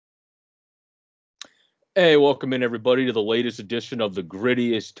Hey, welcome in everybody to the latest edition of the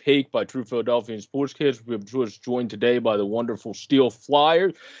Grittiest Take by True Philadelphian Sports Kids. We're just joined today by the wonderful Steel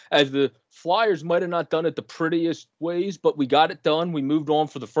Flyers, as the Flyers might have not done it the prettiest ways, but we got it done. We moved on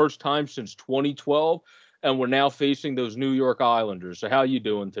for the first time since 2012, and we're now facing those New York Islanders. So how you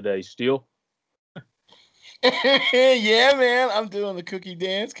doing today, Steel? Yeah, man, I'm doing the cookie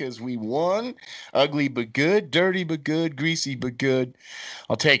dance because we won. Ugly but good, dirty but good, greasy but good.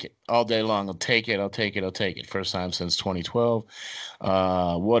 I'll take it all day long. I'll take it. I'll take it. I'll take it. First time since 2012.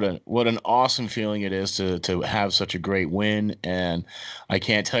 What an awesome feeling it is to have such a great win, and I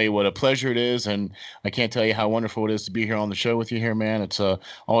can't tell you what a pleasure it is, and I can't tell you how wonderful it is to be here on the show with you here, man. It's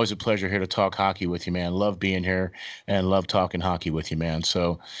always a pleasure here to talk hockey with you, man. Love being here and love talking hockey with you, man.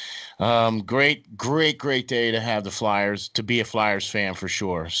 So great day to have the Flyers, to be a Flyers fan for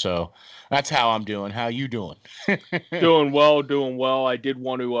sure. So that's how I'm doing. How you doing? Doing well, doing well. I did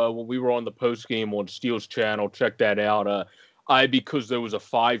want to when we were on the post game on Steele's channel, check that out. Because there was a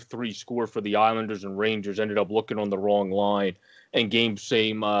 5-3 score for the Islanders and Rangers, ended up looking on the wrong line and game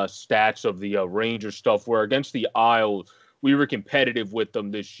same stats of the Rangers stuff. Where against the Isles, we were competitive with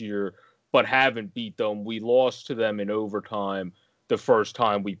them this year, but haven't beat them. We lost to them in overtime the first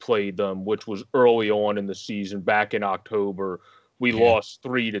time we played them, which was early on in the season, back in October. We Yeah, lost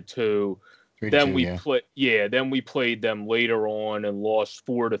 3-2. 3-2. Yeah, Then we played them later on and lost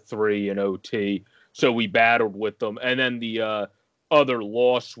 4-3 in OT. So we battled with them, and then the other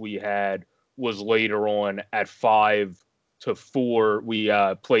loss we had was later on at 5-4. We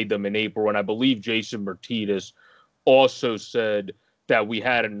played them in April, and I believe Jason Martinez also said that we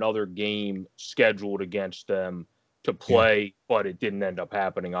had another game scheduled against them to yeah. play, but it didn't end up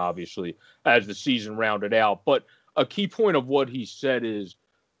happening, obviously, as the season rounded out. But a key point of what he said is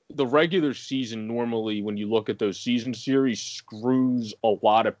the regular season normally, when you look at those season series, screws a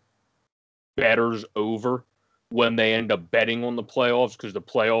lot of bettors over when they end up betting on the playoffs because the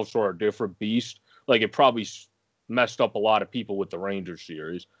playoffs are a different beast. Like it probably messed up a lot of people with the Rangers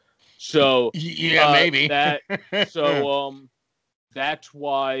series. So Yeah, uh, maybe. that so that's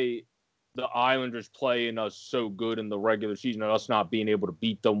why the Islanders playing us so good in the regular season and us not being able to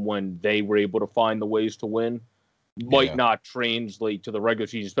beat them when they were able to find the ways to win might Yeah, not translate to the regular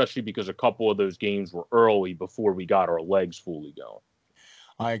season, especially because a couple of those games were early before we got our legs fully going.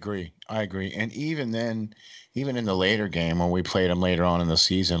 I agree. I agree. And even then, even in the later game when we played them later on in the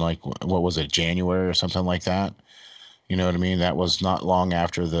season, like what was it, January or something like that? You know what I mean? That was not long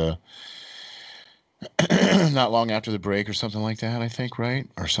after the not long after the break or something like that, I think, right?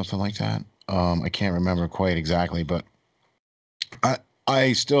 Or something like that. I can't remember quite exactly, but I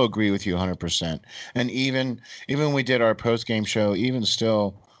I still agree with you 100%. And even when we did our post game show, even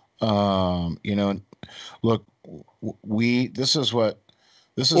still, you know, look, we this is Or the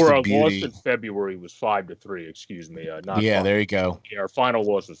our loss in beauty. February was 5-3. Excuse me, not Yeah, five. there you go. Yeah, our final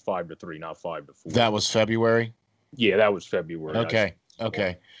loss was 5-3, not 5-4. That was February. Yeah, that was February. I Okay,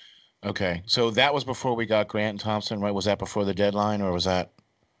 okay, okay. So that was before we got Grant and Thompson, right? Was that before the deadline, or was that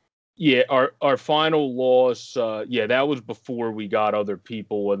Yeah, our final loss. Yeah, that was before we got other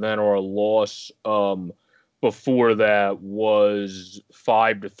people, and then our loss before that was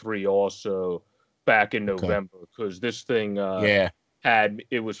 5-3, also back in okay? November, because this thing Yeah. had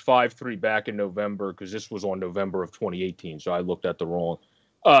it was 5-3 back in November because this was on November of 2018. So I looked at the wrong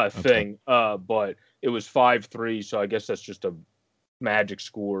Okay. thing. But it was 5-3. So I guess that's just a magic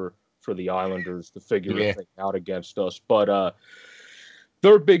score for the Islanders to figure a Yeah. thing out against us. But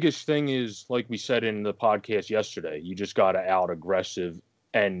their biggest thing is, like we said in the podcast yesterday, you just got to out aggressive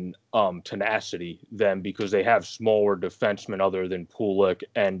and tenacity them because they have smaller defensemen other than Pulik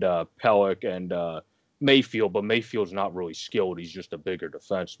and Pellick and Mayfield, but Mayfield's not really skilled. He's just a bigger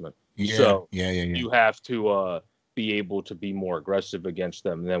defenseman. Yeah. So Yeah. Yeah. Yeah. you have to be able to be more aggressive against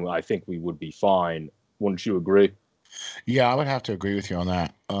them. And then I think we would be fine. Wouldn't you agree? Yeah. I would have to agree with you on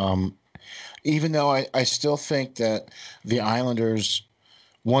that. Even though I still think that the Islanders,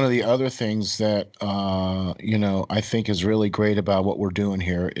 one of the other things that I think is really great about what we're doing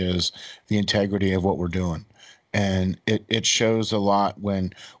here is the integrity of what we're doing. And it shows a lot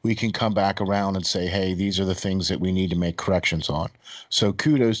when we can come back around and say, hey, these are the things that we need to make corrections on. So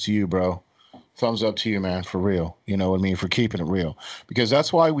kudos to you, bro. Thumbs up to you, man, for real. You know what I mean? For keeping it real. Because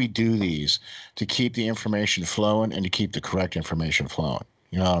that's why we do these, to keep the information flowing and to keep the correct information flowing.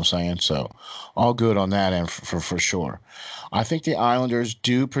 You know what I'm saying? So, all good on that end for sure. I think the Islanders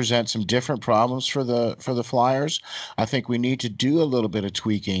do present some different problems for the Flyers. I think we need to do a little bit of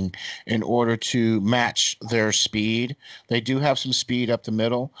tweaking in order to match their speed. They do have some speed up the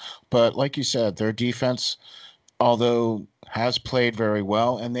middle, but like you said, their defense, although has played very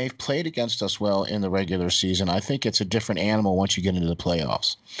well, and they've played against us well in the regular season. I think it's a different animal once you get into the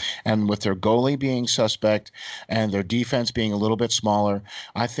playoffs. And with their goalie being suspect and their defense being a little bit smaller,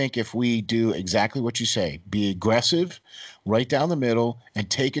 I think if we do exactly what you say, be aggressive right down the middle and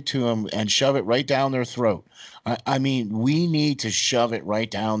take it to them and shove it right down their throat. I mean, we need to shove it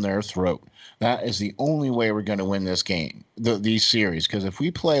right down their throat. That is the only way we're going to win this game, these series. Because if we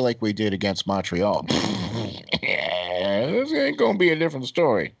play like we did against Montreal, this ain't going to be a different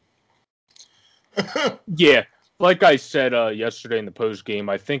story. Yeah, like I said yesterday in the post game,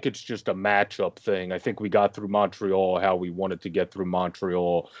 I think it's just a matchup thing. I think we got through Montreal how we wanted to get through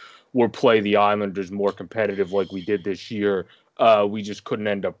Montreal. We'll play the Islanders more competitive like we did this year. We just couldn't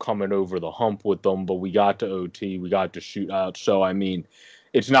end up coming over the hump with them, but we got to OT, we got to shootout. So, I mean,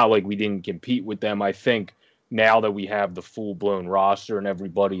 it's not like we didn't compete with them. I think now that we have the full-blown roster and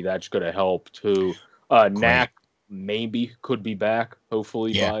everybody, that's going to help too. Knack maybe could be back,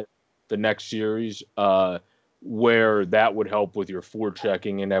 hopefully, by the next series, where that would help with your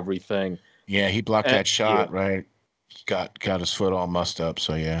forechecking and everything. Yeah, he blocked that shot, right? Got his foot all mussed up,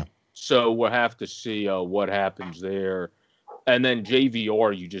 so yeah. So we'll have to see what happens there. And then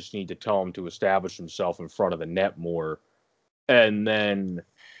JVR, you just need to tell him to establish himself in front of the net more. And then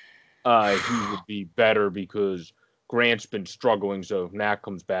he would be better because Grant's been struggling. So if Nat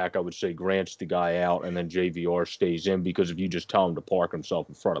comes back, I would say Grant's the guy out, and then JVR stays in, because if you just tell him to park himself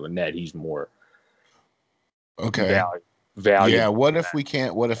in front of the net, he's more valuable. Yeah, what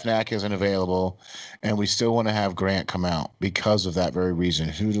if Knack isn't available and we still want to have Grant come out because of that very reason?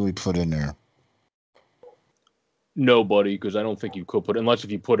 Who do we put in there? Nobody, because I don't think you could unless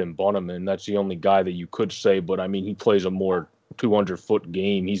if you put in Bunneman, that's the only guy that you could say. But I mean, he plays a more 200-foot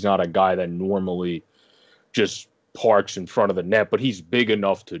game. He's not a guy that normally just parks in front of the net, but he's big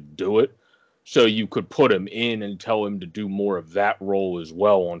enough to do it. So you could put him in and tell him to do more of that role as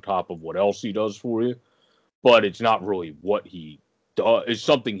well on top of what else he does for you. But it's not really what he does. It's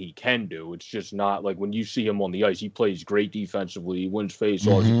something he can do. It's just not like when you see him on the ice, he plays great defensively. He wins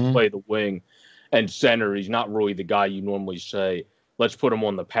faceoffs. He can play the wing and center. He's not really the guy you normally say, let's put him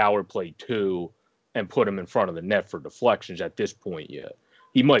on the power play too and put him in front of the net for deflections at this point yet.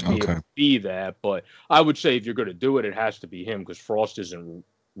 He might be able to be that, but I would say if you're going to do it, it has to be him, because Frost isn't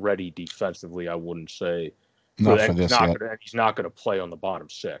ready defensively, I wouldn't say. Not for this yet. He's not going to play on the bottom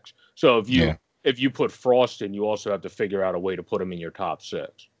six. So if you put Frost in, you also have to figure out a way to put him in your top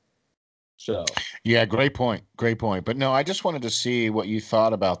six. So yeah, great point. But no, I just wanted to see what you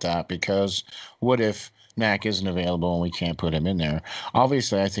thought about that, because what if Knack isn't available and we can't put him in there?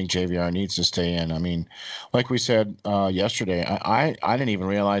 Obviously, I think JVR needs to stay in. I mean, like we said yesterday, I didn't even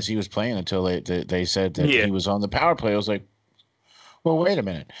realize he was playing until they said that he was on the power play. I was like, well, wait a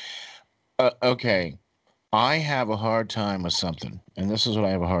minute. Okay, I have a hard time with something, and this is what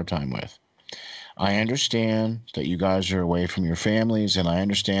I have a hard time with. I understand that you guys are away from your families, and I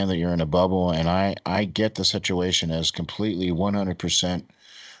understand that you're in a bubble, and I get the situation as completely 100%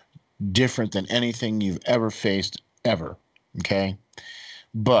 different than anything you've ever faced ever, okay?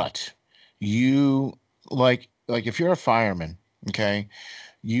 But you, like if you're a fireman, okay,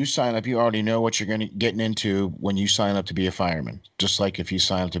 you sign up, you already know what you're getting into when you sign up to be a fireman. Just like if you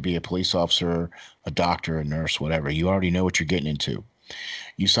sign up to be a police officer, a doctor, a nurse, whatever, you already know what you're getting into.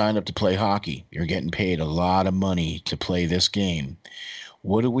 You signed up to play hockey. You're getting paid a lot of money to play this game.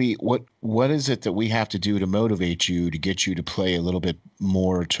 What is it that we have to do to motivate you, to get you to play a little bit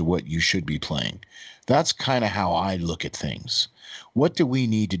more to what you should be playing? That's kind of how I look at things. What do we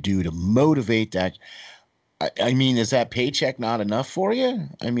need to do to motivate that? I mean, is that paycheck not enough for you?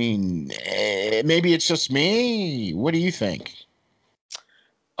 I mean, maybe it's just me. What do you think?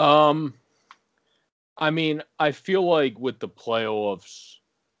 I mean, I feel like with the playoffs,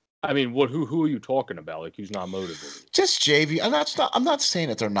 I mean, who are you talking about? Like, who's not motivated? Just JV. I'm not saying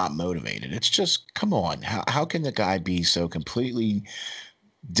that they're not motivated. It's just, come on. How can the guy be so completely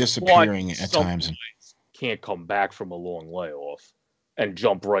disappearing at times? And can't come back from a long layoff and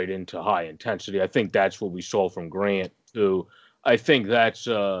jump right into high intensity. I think that's what we saw from Grant too. I think that's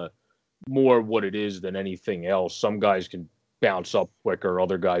more what it is than anything else. Some guys can bounce up quicker,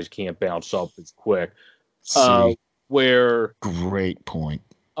 other guys can't bounce up as quick. Great point.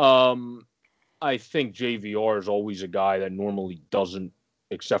 I think JVR is always a guy that normally doesn't,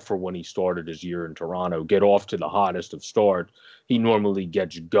 except for when he started his year in Toronto, get off to the hottest of starts. He normally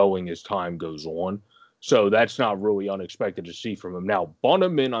gets going as time goes on. So that's not really unexpected to see from him. Now,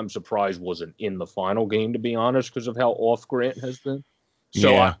 Bunneman, I'm surprised wasn't in the final game, to be honest, because of how off Grant has been.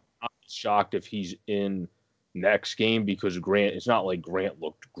 So I'm shocked if he's in next game because Grant. It's not like Grant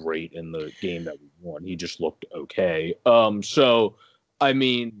looked great in the game that we won. He just looked okay. So I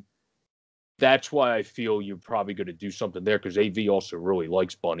mean, that's why I feel you're probably going to do something there because AV also really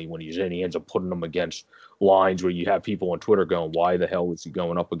likes Bunny when he's in. He ends up putting him against lines where you have people on Twitter going, "Why the hell is he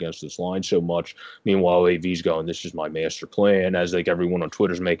going up against this line so much?" Meanwhile, AV's going, "This is my master plan," as like everyone on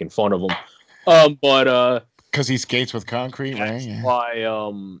Twitter's making fun of him. But because he skates with concrete, right? that's Yeah.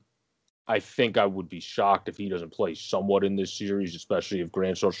 why I think I would be shocked if he doesn't play somewhat in this series, especially if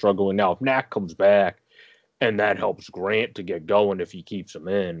Grant starts struggling. Now, if Knack comes back and that helps Grant to get going if he keeps him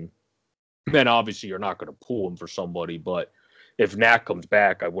in, then obviously you're not going to pull him for somebody. But if Knack comes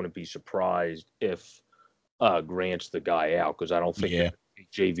back, I wouldn't be surprised if Grant's the guy out because I don't think Yeah.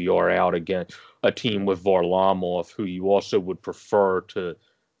 JVR out against a team with Varlamov, who you also would prefer to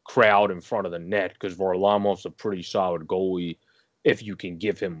crowd in front of the net because Varlamov's a pretty solid goalie if you can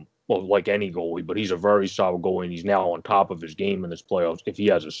give him, well, like any goalie, but he's a very solid goalie and he's now on top of his game in this playoffs if he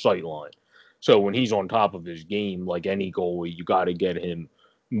has a sight line. So when he's on top of his game, like any goalie, you got to get him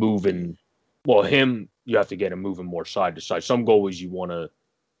moving. Well, you have to get him moving more side to side. Some goalies you want to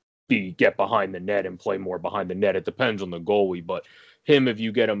get behind the net and play more behind the net. It depends on the goalie, but him, if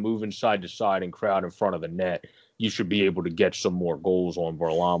you get him moving side to side and crowd in front of the net, you should be able to get some more goals on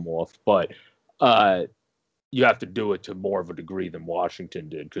Varlamov. But you have to do it to more of a degree than Washington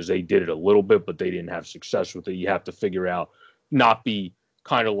did because they did it a little bit, but they didn't have success with it. You have to figure out, not be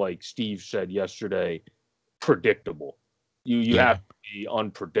kind of like Steve said yesterday, predictable. You Yeah. have to be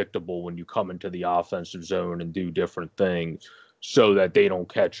unpredictable when you come into the offensive zone and do different things so that they don't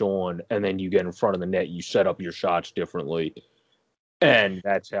catch on. And then you get in front of the net, you set up your shots differently. And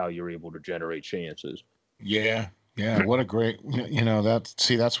that's how you're able to generate chances. Yeah. Yeah. What a great,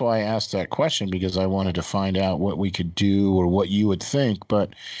 that's why I asked that question because I wanted to find out what we could do or what you would think.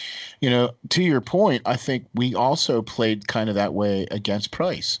 But, to your point, I think we also played kind of that way against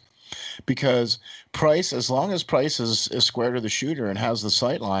Price because Price, as long as Price is square to the shooter and has the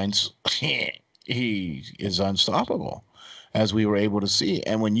sight lines, he is unstoppable, as we were able to see.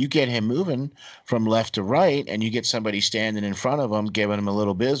 And when you get him moving from left to right and you get somebody standing in front of him, giving him a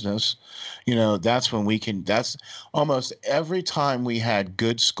little business, that's when we can. That's almost every time we had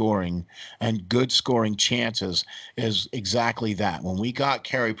good scoring and good scoring chances is exactly that. When we got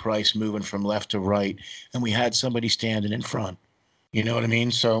Carey Price moving from left to right and we had somebody standing in front. You know what I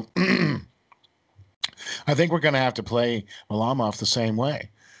mean? So I think we're going to have to play Malamov the same way.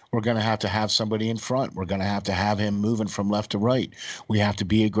 We're going to have somebody in front. We're going to have him moving from left to right. We have to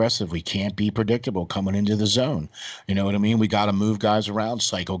be aggressive. We can't be predictable coming into the zone. You know what I mean? We got to move guys around,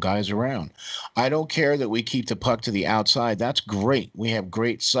 cycle guys around. I don't care that we keep the puck to the outside. That's great. We have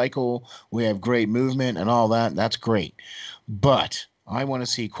great cycle. We have great movement and all that. That's great. But I want to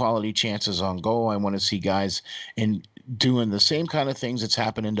see quality chances on goal. I want to see guys in doing the same kind of things that's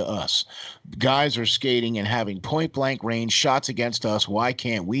happening to us. Guys are skating and having point blank range shots against us. Why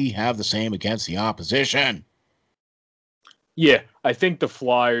can't we have the same against the opposition? Yeah, I think the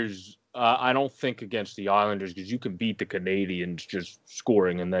Flyers. I don't think against the Islanders because you can beat the Canadians just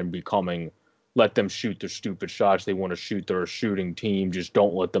scoring and then let them shoot their stupid shots they want to shoot. They're a shooting team. Just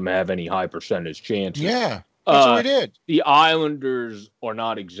don't let them have any high percentage chances. Yeah, that's what we did. The Islanders are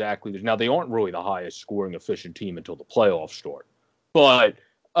not exactly now. They aren't really the highest scoring efficient team until the playoffs start, but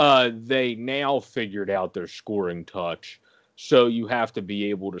they now figured out their scoring touch. So you have to be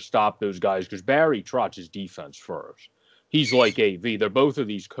able to stop those guys because Barry trots his defense first. He's like AV. They're both of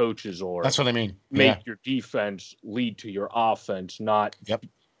these coaches are That's what I mean. make Yeah. your defense lead to your offense, not Yep.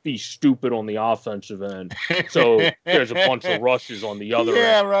 be stupid on the offensive end. So there's a bunch of rushes on the other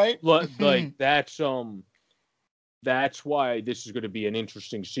Yeah, end. right. Like that's why this is going to be an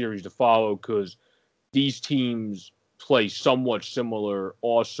interesting series to follow because these teams play somewhat similar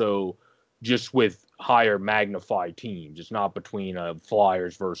also just with higher magnified teams. It's not between a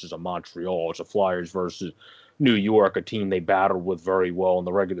Flyers versus a Montreal. It's a Flyers versus New York, a team they battled with very well in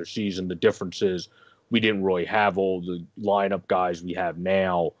the regular season. The difference is we didn't really have all the lineup guys we have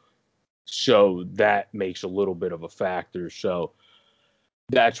now. So that makes a little bit of a factor. So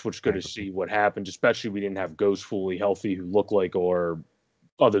that's what's going to see what happens, especially we didn't have Ghost fully healthy who looked like our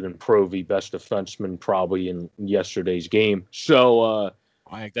other than Provy, best defenseman probably in yesterday's game. So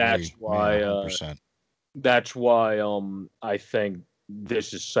I that's agree. why Yeah, 100%. that's why I think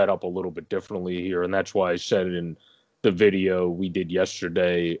this is set up a little bit differently here, and that's why I said it in the video we did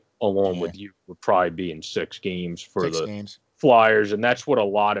yesterday, along Yeah. with you, would probably be in 6 games for 6 the games. Flyers, and that's what a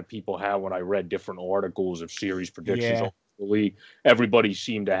lot of people have when I read different articles of series predictions Yeah. on the league. Everybody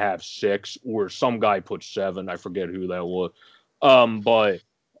seemed to have 6, or some guy put 7. I forget who that was. But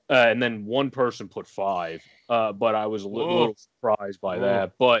and then one person put 5. But I was a Whoa. little surprised by Oh.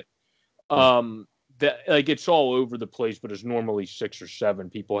 that. But that like it's all over the place. But it's normally 6 or 7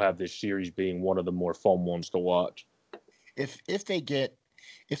 people have this series being one of the more fun ones to watch. If they get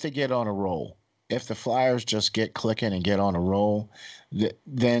on a roll, if the Flyers just get clicking and get on a roll,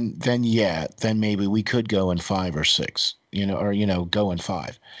 then yeah, then maybe we could go in 5 or 6, or go in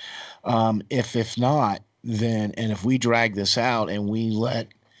 5. If not, then and if we drag this out and we let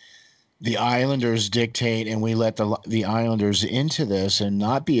the Islanders dictate and we let the Islanders into this and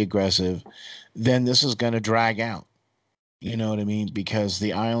not be aggressive, then this is going to drag out. You know what I mean? Because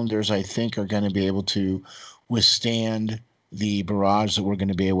the Islanders, I think, are going to be able to withstand the barrage that we're going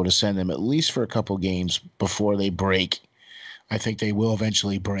to be able to send them at least for a couple games before they break. I think they will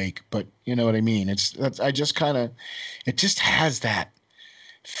eventually break, but you know what I mean? I just kind of it just has that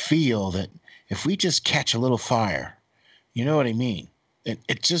feel that if we just catch a little fire, you know what I mean?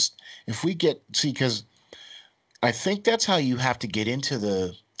 It just if we get see because I think that's how you have to get into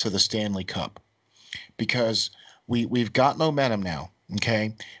the Stanley Cup because we've got momentum now.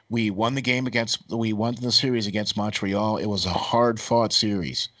 Okay, we won the series against Montreal. It was a hard fought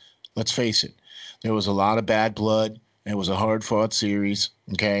series. Let's face it, there was a lot of bad blood. It was a hard fought series.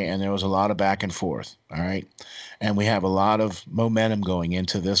 Okay, and there was a lot of back and forth. All right, and we have a lot of momentum going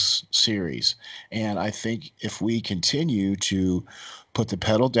into this series. And I think if we continue to put the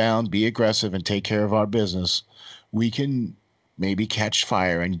pedal down, be aggressive, and take care of our business, we can maybe catch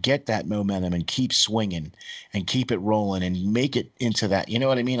fire and get that momentum and keep swinging and keep it rolling and make it into that. You know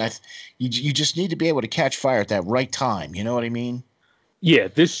what I mean? You just need to be able to catch fire at that right time. You know what I mean? Yeah,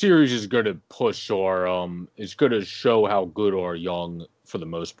 this series is going to push our it's going to show how good our young, for the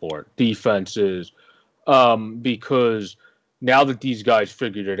most part, defense is. Because now that these guys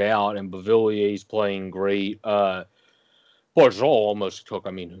figured it out and Bavillier's playing great, Barzal almost took.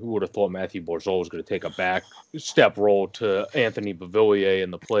 I mean, who would have thought Matthew Barzal was going to take a back step role to Anthony Bavillier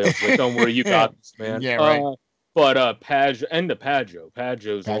in the playoffs? Like, don't worry, you got this, man. Yeah, right. But Page and the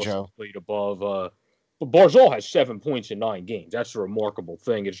Pajo's also Pajo. played above. But Barzal has 7 points in 9 games. That's a remarkable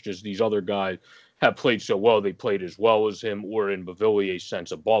thing. It's just these other guys have played so well. They played as well as him, or in Bavillier's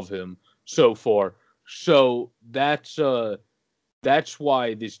sense, above him so far. So that's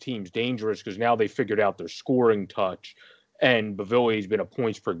why this team's dangerous because now they figured out their scoring touch, and Bavillier's been a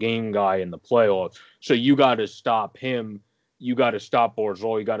points per game guy in the playoffs. So you got to stop him. You got to stop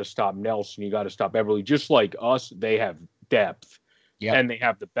Barzal. You got to stop Nelson. You got to stop Everly. Just like us, they have depth, Yep. and they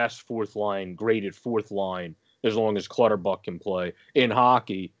have the best fourth line, graded fourth line, as long as Clutterbuck can play in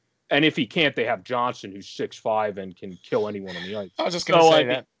hockey. And if he can't, they have Johnson, who's 6'5" and can kill anyone on the ice. I was just gonna So say I mean,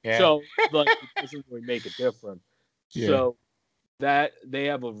 that. Yeah. so like it doesn't really make a difference. Yeah. So that they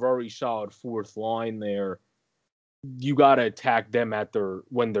have a very solid fourth line there. You got to attack them at their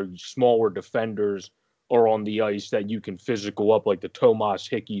when they're smaller defenders are on the ice that you can physical up like the Tomas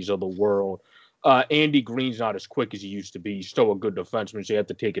Hickeys of the world. Andy Green's not as quick as he used to be. He's still a good defenseman, so you have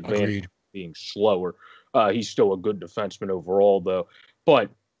to take advantage Agreed. of being slower. He's still a good defenseman overall, though. But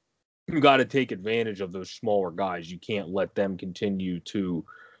you got to take advantage of those smaller guys. You can't let them continue to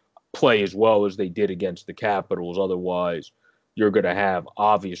play as well as they did against the Capitals. Otherwise, you're going to have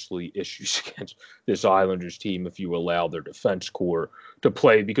obviously issues against this Islanders team if you allow their defense core to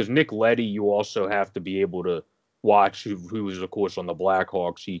play. Because Nick Leddy, you also have to be able to watch, who is, of course, on the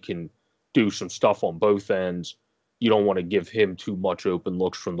Blackhawks. He can do some stuff on both ends. You don't want to give him too much open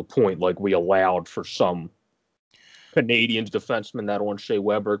looks from the point like we allowed for some Canadians defensemen that on Shea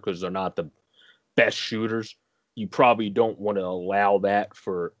Weber because they're not the best shooters. You probably don't want to allow that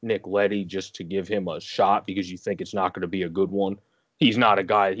for Nick Leddy just to give him a shot because you think it's not going to be a good one. He's not a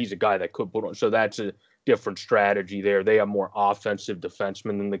guy. He's a guy that could put on. So that's a different strategy there. They have more offensive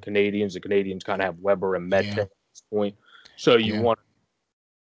defensemen than the Canadians. The Canadians kind of have Weber and Mete Yeah. at this point. So you Yeah. want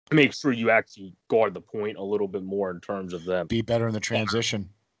to make sure you actually guard the point a little bit more in terms of them Be better in the transition.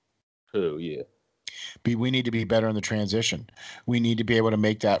 too. Yeah. We need to be better in the transition. We need to be able to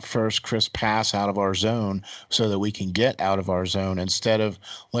make that first crisp pass out of our zone so that we can get out of our zone instead of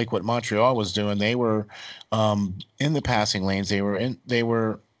like what Montreal was doing. They were in the passing lanes. They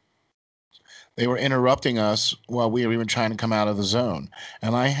were interrupting us while we were even trying to come out of the zone.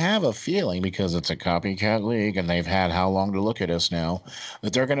 And I have a feeling because it's a copycat league and they've had how long to look at us now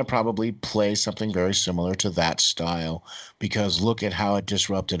that they're going to probably play something very similar to that style because look at how it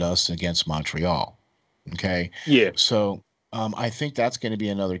disrupted us against Montreal. Okay. Yeah. So I think that's going to be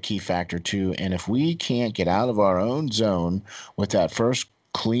another key factor too. And if we can't get out of our own zone with that first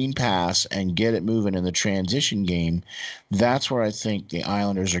clean pass and get it moving in the transition game, that's where I think the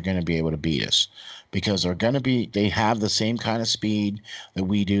Islanders are going to be able to beat us because they have the same kind of speed that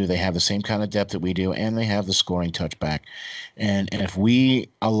we do. They have the same kind of depth that we do, and they have the scoring touchback. And if we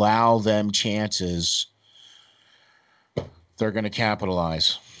allow them chances, they're going to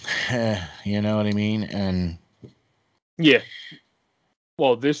capitalize. You know what I mean? And yeah.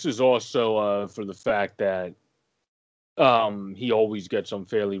 Well, this is also for the fact that he always gets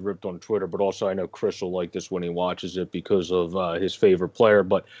unfairly ripped on Twitter, but also I know Chris will like this when he watches it because of his favorite player.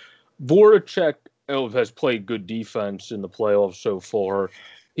 But Voracek has played good defense in the playoffs so far.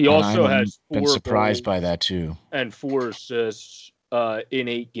 He also I've has been 4 surprised by goals that too. and 4 assists in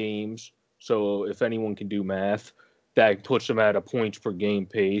 8 games. So if anyone can do math, that puts him at a points per game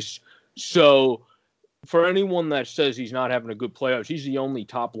pace. So for anyone that says he's not having a good playoffs, he's the only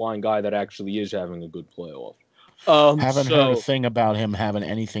top line guy that actually is having a good playoff. Haven't heard a So thing about him having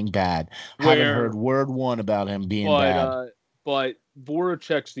anything bad. Haven't heard where, word one about him being but bad. uh, but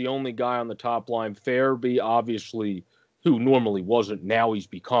Voracek's the only guy on the top line. Farabee, obviously, who normally wasn't, now he's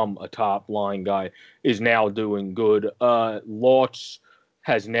become a top line guy, is now doing good. Lotz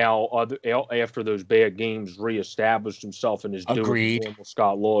has now, after those bad games, reestablished himself and is doing Agreed. normal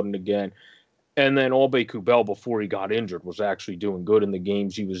Scott Lawton again. And then Albe Kubel, before he got injured, was actually doing good in the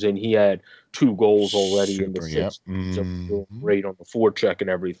games he was in. He had 2 goals already in the Super. Yep. 6 games and doing great on the forecheck and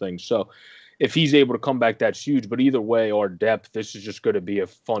everything. So if he's able to come back, that's huge. But either way, our depth, this is just going to be a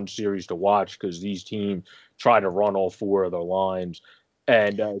fun series to watch because these teams try to run all 4 of their lines.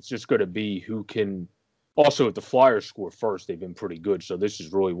 And it's just going to be who can. Also, if the Flyers score first, they've been pretty good. So this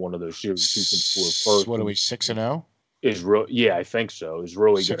is really one of those series who can score first. What are we, 6-0? Is real, yeah, I think so. Is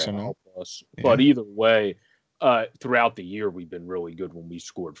really going to 6-0. help us. Yeah. But either way, throughout the year we've been really good when we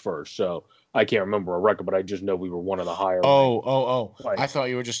scored first. So I can't remember a record, but I just know we were one of the higher. I thought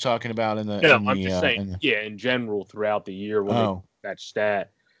you were just talking about in the. No, in I'm the, just saying. Yeah, in general, throughout the year when they that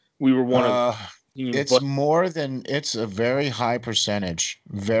stat, we were one of the teams. It's more than it's a very high percentage.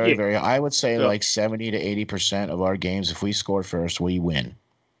 Very, yeah, very. I would say so, like 70 to 80% of our games, if we score first, we win.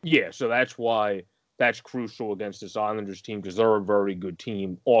 yeah, so that's why that's crucial against this Islanders team because they're a very good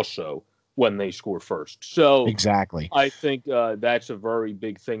team also when they score first. So Exactly. I think that's a very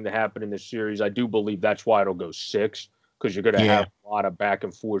big thing to happen in this series. I do believe that's why it'll go 6 because you're going to have a lot of back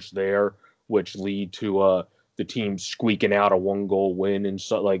and forth there, which lead to the team squeaking out a 1-goal win and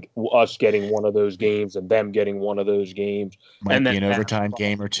so like us getting one of those games and them getting one of those games, Might and be then an overtime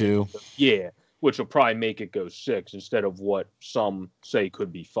game or two. Yeah, which will probably make it go 6 instead of what some say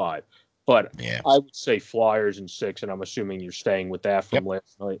could be 5. But Yeah. I would say Flyers in 6, and I'm assuming you're staying with that from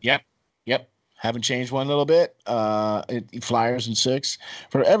last night. Yep. Haven't changed one little bit. Flyers in 6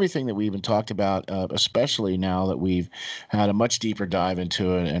 for everything that we even talked about, especially now that we've had a much deeper dive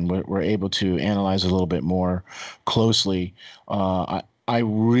into it and we're able to analyze a little bit more closely. I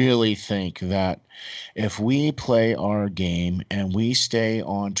really think that if we play our game and we stay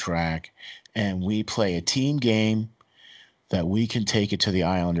on track and we play a team game, that we can take it to the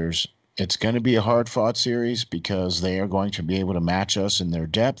Islanders. It's going to be a hard fought series because they are going to be able to match us in their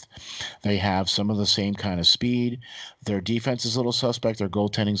depth. They have some of the same kind of speed. Their defense is a little suspect. Their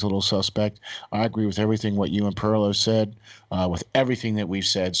goaltending's a little suspect. I agree with everything what you and Perlo said, with everything that we've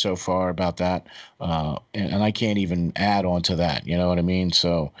said so far about that. And I can't even add on to that. You know what I mean?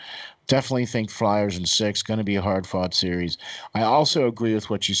 So definitely think Flyers in 6, going to be a hard fought series. I also agree with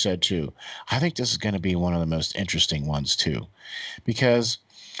what you said too. I think this is going to be one of the most interesting ones too, because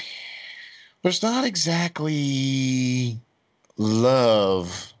there's not exactly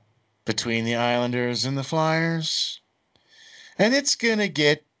love between the Islanders and the Flyers. And it's going to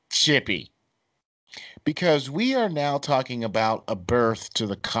get chippy because we are now talking about a berth to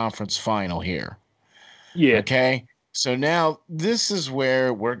the conference final here. Yeah. Okay. So now this is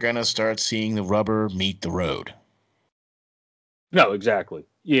where we're going to start seeing the rubber meet the road. No, exactly.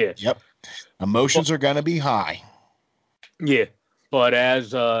 Yeah. Yep. Emotions are going to be high. Yeah. But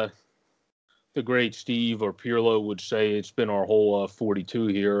as the great Steve or Pirlo would say, it's been our whole 42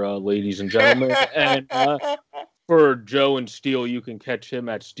 here, ladies and gentlemen. And for Joe and Steel, you can catch him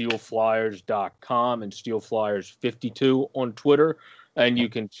at steelflyers.com and steelflyers52 on Twitter. And you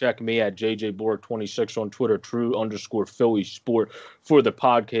can check me at JJBorg26 on Twitter, true_Philly Sport for the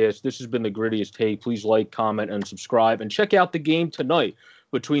podcast. This has been the Grittiest Take. Please like, comment, and subscribe. And check out the game tonight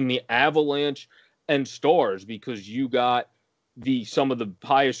between the Avalanche and Stars because you got some of the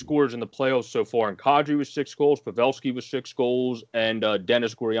highest scores in the playoffs so far. And Kadri was 6 goals, Pavelski was 6 goals, and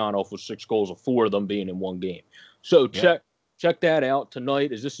Dennis Gurianov was 6 goals, of 4 of them being in one game. So check that out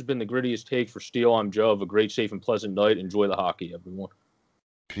tonight. As this has been the Grittiest Take for Steel, I'm Joe. Have a great, safe, and pleasant night. Enjoy the hockey, everyone.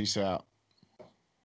 Peace out.